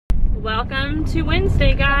Welcome to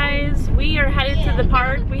Wednesday, guys. We are headed to the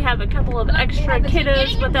park. We have a couple of extra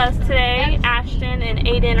kiddos with us today. Ashton and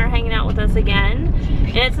Aiden are hanging out with us again.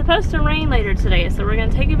 And it's supposed to rain later today, so we're going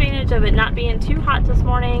to take advantage of it not being too hot this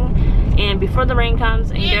morning and before the rain comes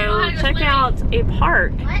and go check out a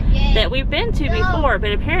park that we've been to before,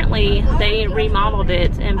 but apparently they remodeled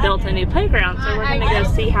it and built a new playground, so we're going to go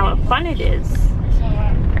see how fun it is.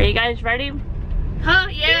 Are you guys ready? Huh?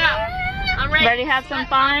 Yeah. I'm ready to have some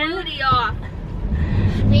fun?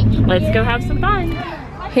 Let's go have some fun.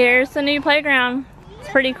 Here's the new playground. It's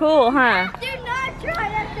pretty cool, huh? Do not try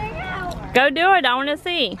that thing out. Go do it. I want to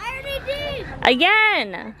see. I already did.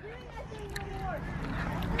 Again.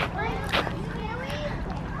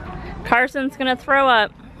 Carson's gonna throw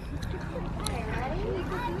up.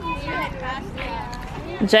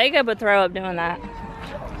 Jacob would throw up doing that.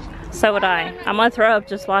 So would I. I'm gonna throw up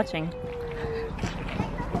just watching.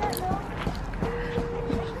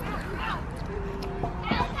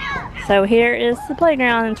 So here is the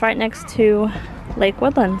playground. It's right next to Lake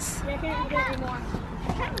Woodlands.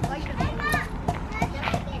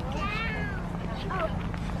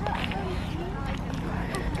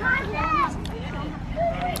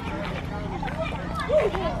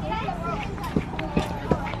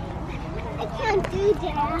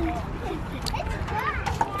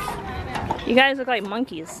 You guys look like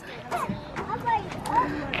monkeys.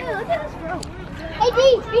 Hey,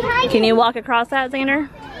 Dee, behind you. Can you walk across that, Xander?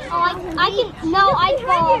 Oh, I can. No, I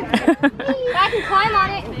fall. But I can climb on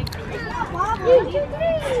it. 1, 2,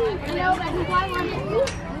 3. No, but I can climb on it.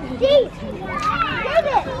 Dee,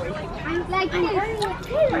 David. I'm like,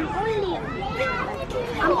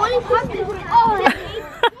 I'm only pumping. Oh,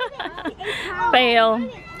 fail.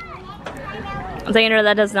 Xander,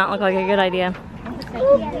 that does not look like a good idea.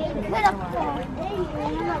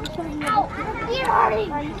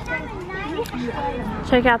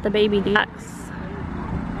 Check out the baby ducks.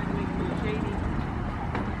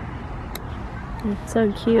 It's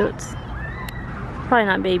so cute. Probably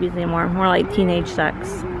not babies anymore, more like teenage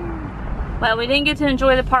ducks. Well, we didn't get to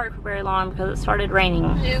enjoy the park for very long because it started raining.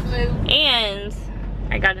 And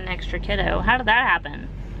I got an extra kiddo. How did that happen?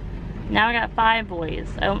 Now I got 5 boys.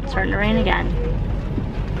 Oh, it's starting to rain again.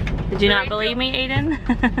 Did you not believe me, Aiden?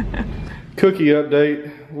 Cookie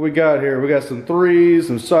update. What we got here? We got some 3s,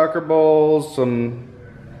 some soccer balls, some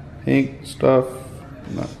pink stuff.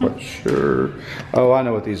 I'm not quite sure. Oh, I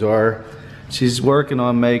know what these are. She's working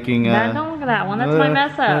on making. Don't look at that one. That's my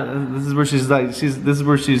mess up. This is where she's like. This is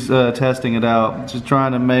where she's testing it out. She's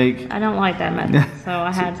trying to make. I don't like that mess, so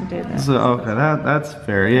I had to do this. So okay, that's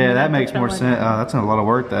fair. Yeah, that makes more sense. Oh, that's a lot of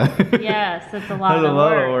work, though. Yes, it's a lot That's of a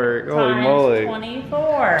lot work. of work. Holy moly!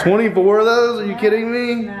 24. 24 of those? Are you kidding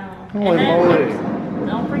me? No. Holy moly!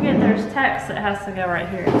 Don't forget, there's text that has to go right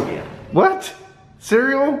here too. What?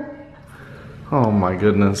 Cereal? Oh my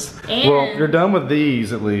goodness. And well, you're done with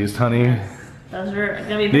these at least, honey. Those are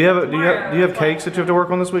gonna be. Do you have cakes that you have to work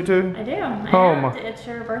on this week too? I do. Oh my! It's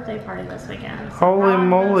your birthday party this weekend. So Holy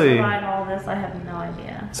moly! All this, I have no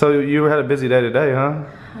idea. So you had a busy day today, huh?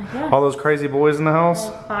 Yes. All those crazy boys in the house?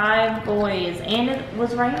 5 boys, and it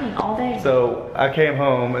was raining all day. So I came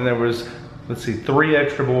home and there was, let's see, 3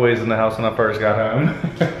 extra boys in the house when I first got home.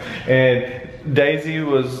 And Daisy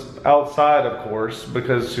was outside, of course,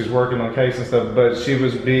 because she's working on case and stuff, but she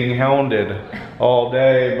was being hounded all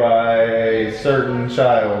day by a certain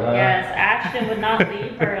child, huh? Yes, Ashton would not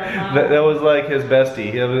leave her alone. That was like his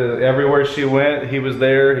bestie. Everywhere she went, he was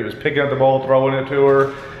there. He was picking up the ball, throwing it to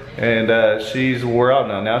her, and she's wore out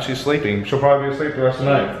now. Now she's sleeping. She'll probably be asleep the rest of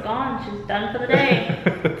the night. She's gone. She's done for the day.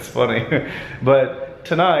 It's funny. But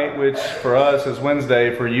tonight, which for us is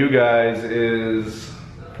Wednesday, for you guys is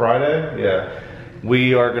Friday? Yeah.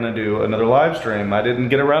 We are gonna do another live stream. I didn't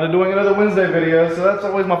get around to doing another Wednesday video, so that's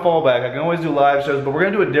always my fallback. I can always do live shows, but we're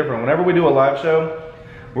gonna do it different. Whenever we do a live show,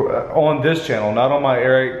 we're on this channel, not on my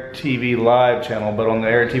Eric TV live channel, but on the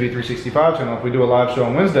Eric TV 365 channel, if we do a live show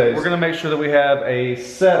on Wednesdays, we're gonna make sure that we have a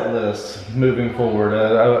set list moving forward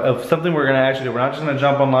of something we're gonna actually do. We're not just gonna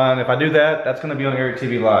jump online. If I do that, that's gonna be on Eric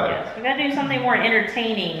TV live. Yes, we gotta do something more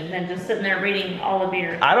entertaining than just sitting there reading all of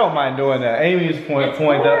your. I don't mind doing that. Amy's point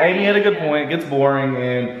though. Amy had a good point. It gets boring,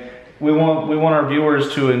 and we want our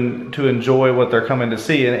viewers to enjoy what they're coming to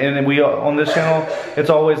see, and we on this channel it's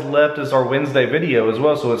always left as our Wednesday video as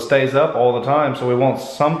well, so it stays up all the time. So we want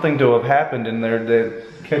something to have happened in there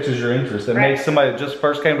that catches your interest, that makes somebody that just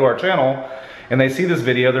first came to our channel and they see this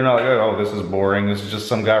video, they're not like, oh, this is boring, this is just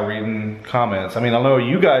some guy reading comments. I mean, I know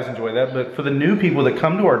you guys enjoy that, but for the new people that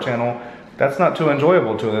come to our channel, that's not too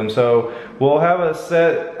enjoyable to them. So we'll have a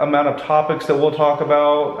set amount of topics that we'll talk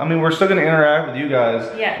about. I mean, we're still gonna interact with you guys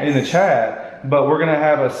in the chat, but we're gonna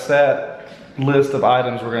have a set list of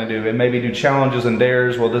items we're gonna do and maybe do challenges and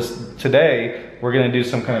dares. Well, today we're gonna do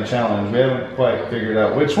some kind of challenge. We haven't quite figured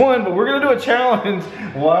out which one, but we're gonna do a challenge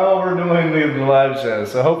while we're doing the live show.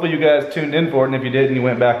 So hopefully you guys tuned in for it, and if you did and you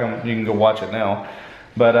went back, you can go watch it now.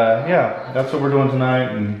 But yeah, that's what we're doing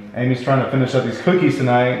tonight, and Amy's trying to finish up these cookies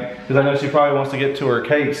tonight, because I know she probably wants to get to her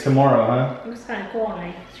cakes tomorrow, huh? It was kind of cool when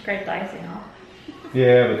I scraped the icing off.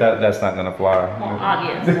 Yeah, but that's not gonna fly. Well,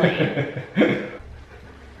 obviously.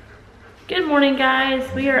 Good morning, guys.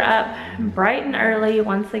 We are up bright and early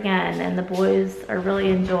once again, and the boys are really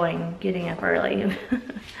enjoying getting up early.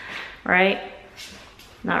 Right?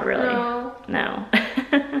 Not really. No.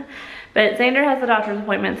 But Xander has a doctor's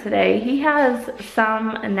appointment today. He has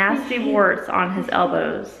some nasty warts on his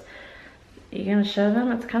elbows. You gonna show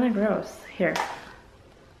them? It's kind of gross. Here.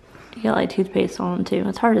 You got like toothpaste on them too.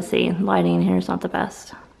 It's hard to see. Lighting in here is not the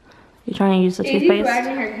best. You trying to use the toothpaste? She's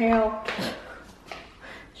wagging her tail.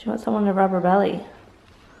 She wants someone to rub her belly.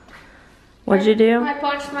 What'd you do? I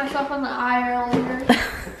punched myself in the eye earlier.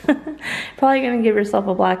 Probably gonna give yourself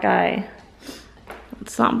a black eye.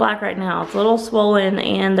 It's not black right now. It's a little swollen,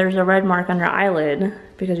 and there's a red mark on your eyelid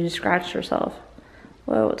because you scratched yourself.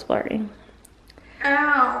 Whoa, it's blurry.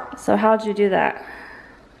 Ow. So how'd you do that?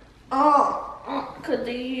 Oh, because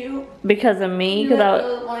of you. Because of me? You Because let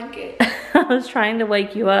go of the blanket. I was trying to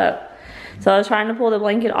wake you up. So I was trying to pull the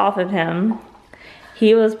blanket off of him.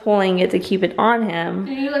 He was pulling it to keep it on him.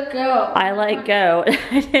 And you let go. I let go.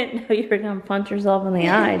 I didn't know you were gonna punch yourself in the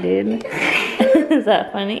eye, dude. Is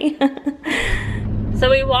that funny? So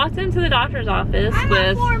we walked into the doctor's office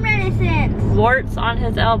with more medicines. warts on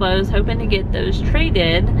his elbows, hoping to get those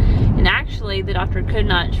treated. And actually, the doctor could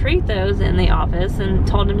not treat those in the office and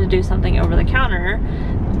told him to do something over the counter.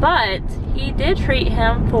 But he did treat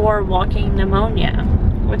him for walking pneumonia,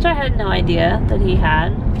 which I had no idea that he had.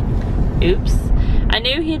 Oops. I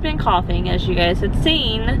knew he'd been coughing, as you guys had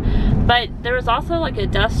seen, but there was also like a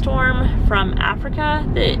dust storm from Africa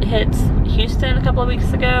that hit Houston a couple of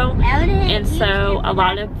weeks ago, and so a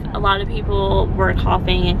lot of people were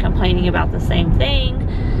coughing and complaining about the same thing.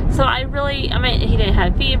 So I mean, he didn't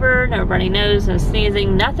have fever, no runny nose, no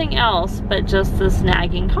sneezing, nothing else but just this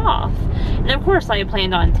nagging cough. And of course I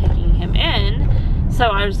planned on taking him in, so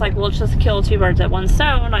I was like, well, let's just kill two birds at one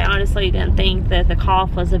stone. I honestly didn't think that the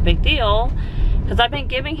cough was a big deal, because I've been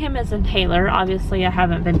giving him his inhaler. Obviously I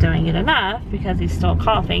haven't been doing it enough because he's still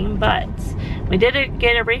coughing, but we did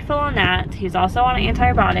get a refill on that. He's also on an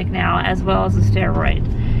antibiotic now, as well as a steroid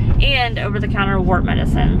and over-the-counter wart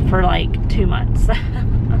medicine for like 2 months.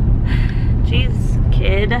 Jeez,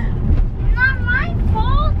 kid. Not my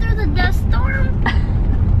fault. There's a dust storm.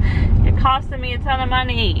 It costed me a ton of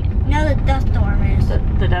money. No, the dust storm is.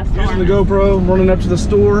 The dust storm. Using the GoPro, running up to the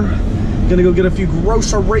store. Gonna go get a few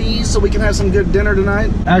groceries so we can have some good dinner tonight.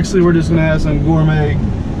 Actually, we're just gonna have some gourmet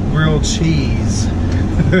grilled cheese.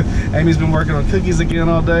 Amy's been working on cookies again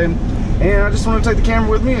all day, and I just want to take the camera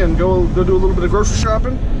with me and go do a little bit of grocery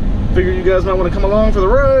shopping. Figure you guys might want to come along for the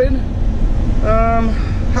ride.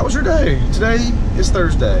 How was your day? Today is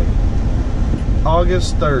Thursday,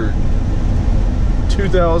 August 3rd,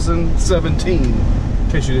 2017, in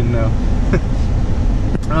case you didn't know.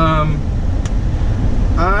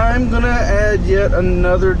 I'm gonna add yet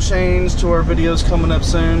another change to our videos coming up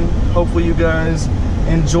soon. Hopefully you guys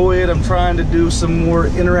enjoy it. I'm trying to do some more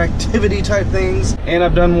interactivity type things, and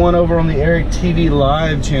I've done one over on the Eric TV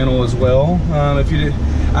Live channel as well. If you did,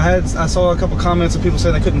 I saw a couple comments of people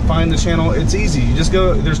saying they couldn't find the channel. It's easy. You just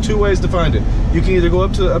go. There's two ways to find it. You can either go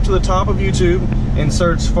up to the top of YouTube and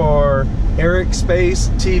search for Eric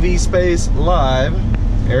space TV space Live,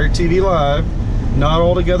 Eric TV Live, not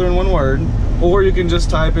all together in one word. Or you can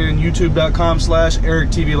just type in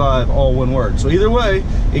youtube.com/EricTVLive, all one word. So either way,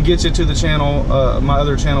 it gets you to the channel, my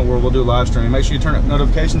other channel where we'll do live streaming. Make sure you turn up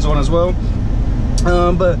notifications on as well.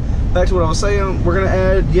 But back to what I was saying, we're gonna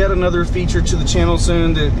add yet another feature to the channel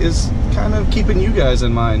soon that is kind of keeping you guys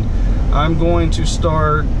in mind. I'm going to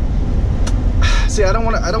start. See, I don't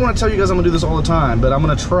want to tell you guys I'm gonna do this all the time, but I'm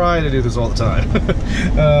gonna try to do this all the time.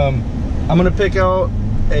 I'm gonna pick out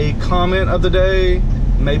a comment of the day,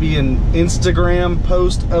 maybe an Instagram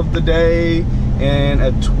post of the day, and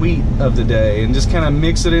a tweet of the day, and just kind of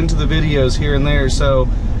mix it into the videos here and there. So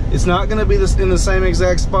it's not going to be in the same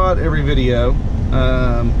exact spot every video,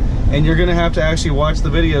 and you're going to have to actually watch the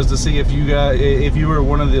videos to see if you were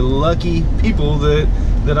one of the lucky people that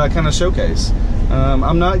I kind of showcase.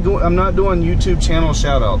 I'm not doing YouTube channel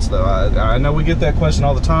shout outs though. I know we get that question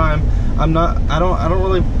all the time. I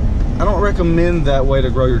don't recommend that way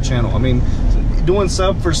to grow your channel. I mean, doing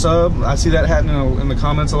sub for sub, I see that happening in the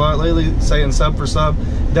comments a lot lately, saying sub for sub.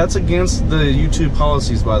 That's against the YouTube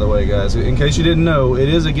policies, by the way, guys. In case you didn't know, it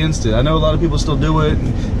is against it. I know a lot of people still do it,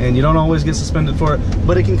 and you don't always get suspended for it,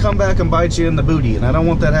 but it can come back and bite you in the booty, and I don't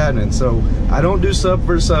want that happening. So I don't do sub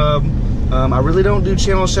for sub. I really don't do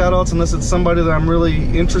channel shoutouts unless it's somebody that I'm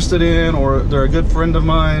really interested in or they're a good friend of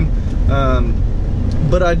mine.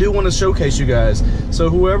 But I do want to showcase you guys. So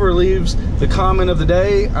whoever leaves the comment of the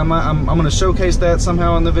day, I'm going to showcase that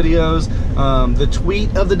somehow in the videos. The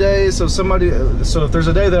tweet of the day, so if there's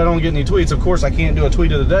a day that I don't get any tweets, of course I can't do a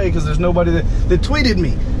tweet of the day because there's nobody that tweeted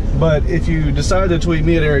me. But if you decide to tweet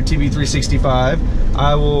me at EricTV365,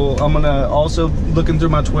 I'm gonna also looking through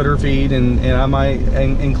my Twitter feed, and I might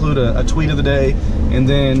include a tweet of the day and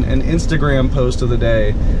then an Instagram post of the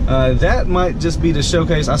day. That might just be to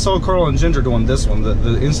showcase. I saw Carl and Ginger doing this one, the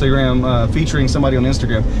Instagram, featuring somebody on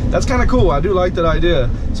Instagram. That's kind of cool. I do like that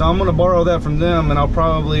idea. So I'm gonna borrow that from them, and I'll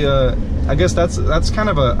probably, I guess that's kind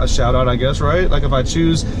of a shout out, I guess, right? Like if I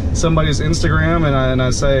choose somebody's Instagram and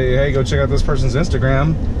I say, hey, go check out this person's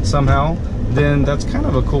Instagram somehow, then that's kind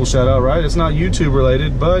of a cool shout out, right? It's not YouTube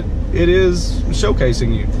related, but it is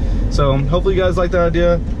showcasing you. So hopefully you guys like that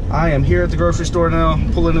idea. I am here at the grocery store now,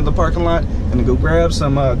 pulling into the parking lot, and to go grab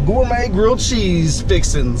some gourmet grilled cheese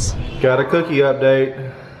fixins. Got a cookie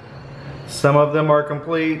update. Some of them are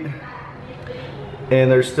complete,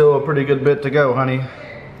 and there's still a pretty good bit to go, honey.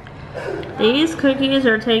 These cookies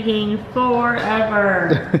are taking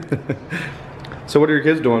forever. So what are your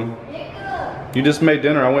kids doing? You just made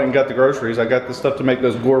dinner. I went and got the groceries. I got the stuff to make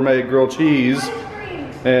those gourmet grilled cheese.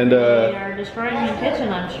 And they are destroying the kitchen,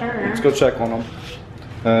 I'm sure. Let's go check on them.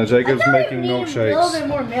 Jacob's making milkshakes. A little bit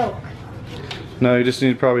more milk. No, you just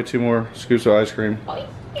need probably 2 more scoops of ice cream. Oh,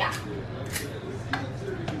 yeah.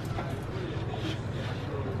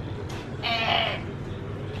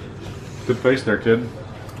 Good face there, kid.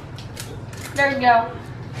 There you go.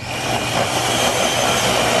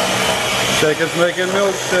 Jacob's making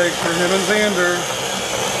milkshakes for him and Xander.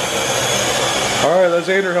 Alright, let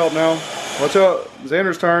Xander help now. Watch out,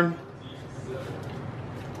 Xander's turn.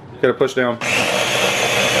 Gotta push down.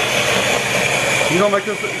 You don't make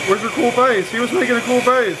this, where's your cool face? He was making a cool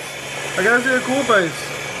face. I gotta see a cool face.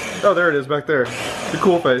 Oh, there it is back there. The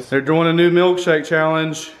cool face. They're doing a new milkshake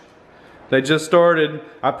challenge. They just started.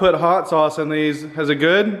 I put hot sauce in these. Is it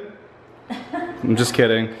good? I'm just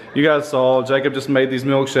kidding. You guys saw, Jacob just made these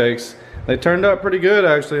milkshakes. They turned out pretty good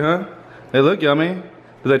actually, huh? They look yummy.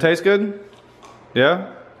 Do they taste good?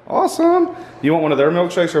 Yeah? Awesome. You want one of their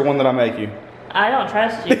milkshakes or one that I make you? I don't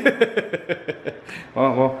trust you.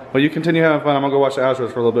 well, you continue having fun. I'm gonna go watch the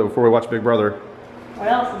Astros for a little bit before we watch Big Brother. What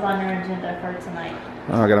else is on your agenda for tonight?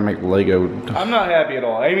 Oh, I gotta make Lego. I'm not happy at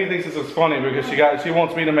all. Amy thinks this is funny because she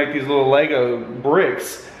wants me to make these little Lego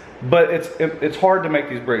bricks, but it's hard to make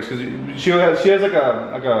these bricks because she has like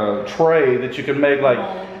a tray that you can make like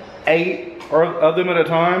 8 of them at a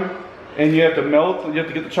time. And you have to melt. You have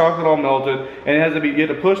to get the chocolate all melted, and it has to be. You have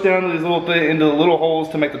to push down these little into the little holes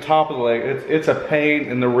to make the top of the leg. It's a pain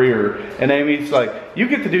in the rear. And Amy's like, "You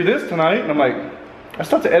get to do this tonight," and I'm like, "I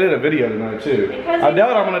still have to edit a video tonight too." I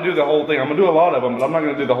doubt I'm gonna do the whole thing. I'm gonna do a lot of them, but I'm not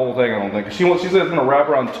gonna do the whole thing. I don't think. She said it's gonna wrap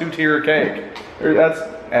around 2-tier cake.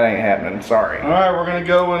 That ain't happening. Sorry. All right, we're gonna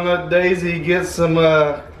go and let Daisy get some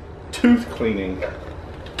tooth cleaning.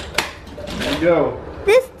 There you go.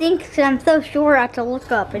 This stinks because I'm so sure I have to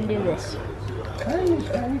look up and do this.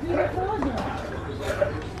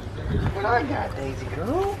 What I got, Daisy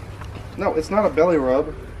girl? No, it's not a belly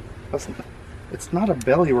rub. It's not a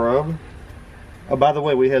belly rub. Oh, by the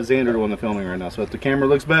way, we have Xander doing the filming right now, so if the camera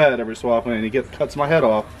looks bad every so often and he cuts my head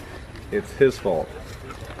off, it's his fault.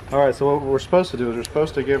 Alright, so what we're supposed to do is we're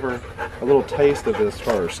supposed to give her a little taste of this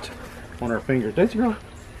first on her finger. Daisy girl.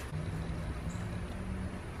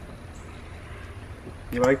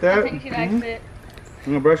 You like that? I think she likes it. I'm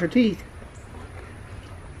gonna brush her teeth.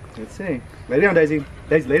 Let's see. Lay down, Daisy.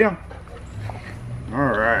 Daisy, lay down.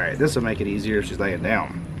 Alright, this will make it easier if she's laying down.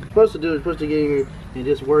 What you're supposed to do is supposed to get here and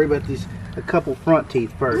just worry about a couple front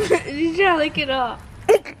teeth first. You gotta lick it off.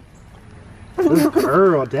 Good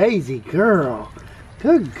girl, Daisy girl.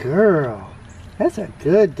 Good girl. That's a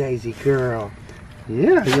good Daisy girl.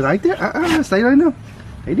 Yeah, you like that? Stay right now.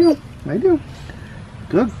 How you doing? How you doing?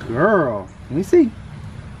 Good girl. Let me see.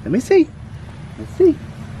 Let me see. Let's see.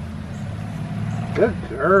 Good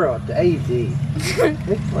girl, Daisy.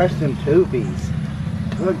 Let's brush them toofies.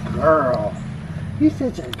 Good girl. You're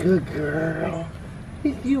such a good girl.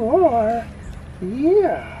 Yes, you are.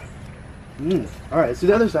 Yeah. Alright, let's do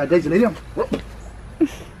the other side. Daisy, lay down.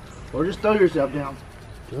 Or just throw yourself down.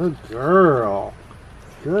 Good girl.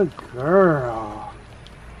 Good girl.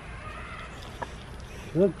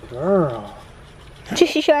 Good girl.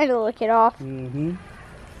 She's trying to lick it off. Mm-hmm.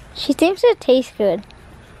 She thinks it tastes good.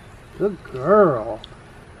 Good girl.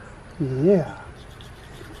 Yeah.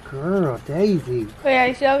 Good girl, Daisy. Oh yeah,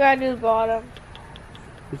 you still gotta do the bottom.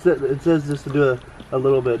 It says just to do a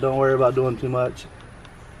little bit. Don't worry about doing too much.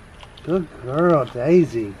 Good girl,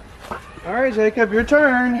 Daisy. All right, Jacob, your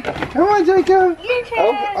turn. Come on, Jacob. Your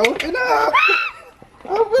turn. Open up.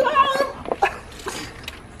 Open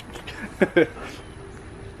up.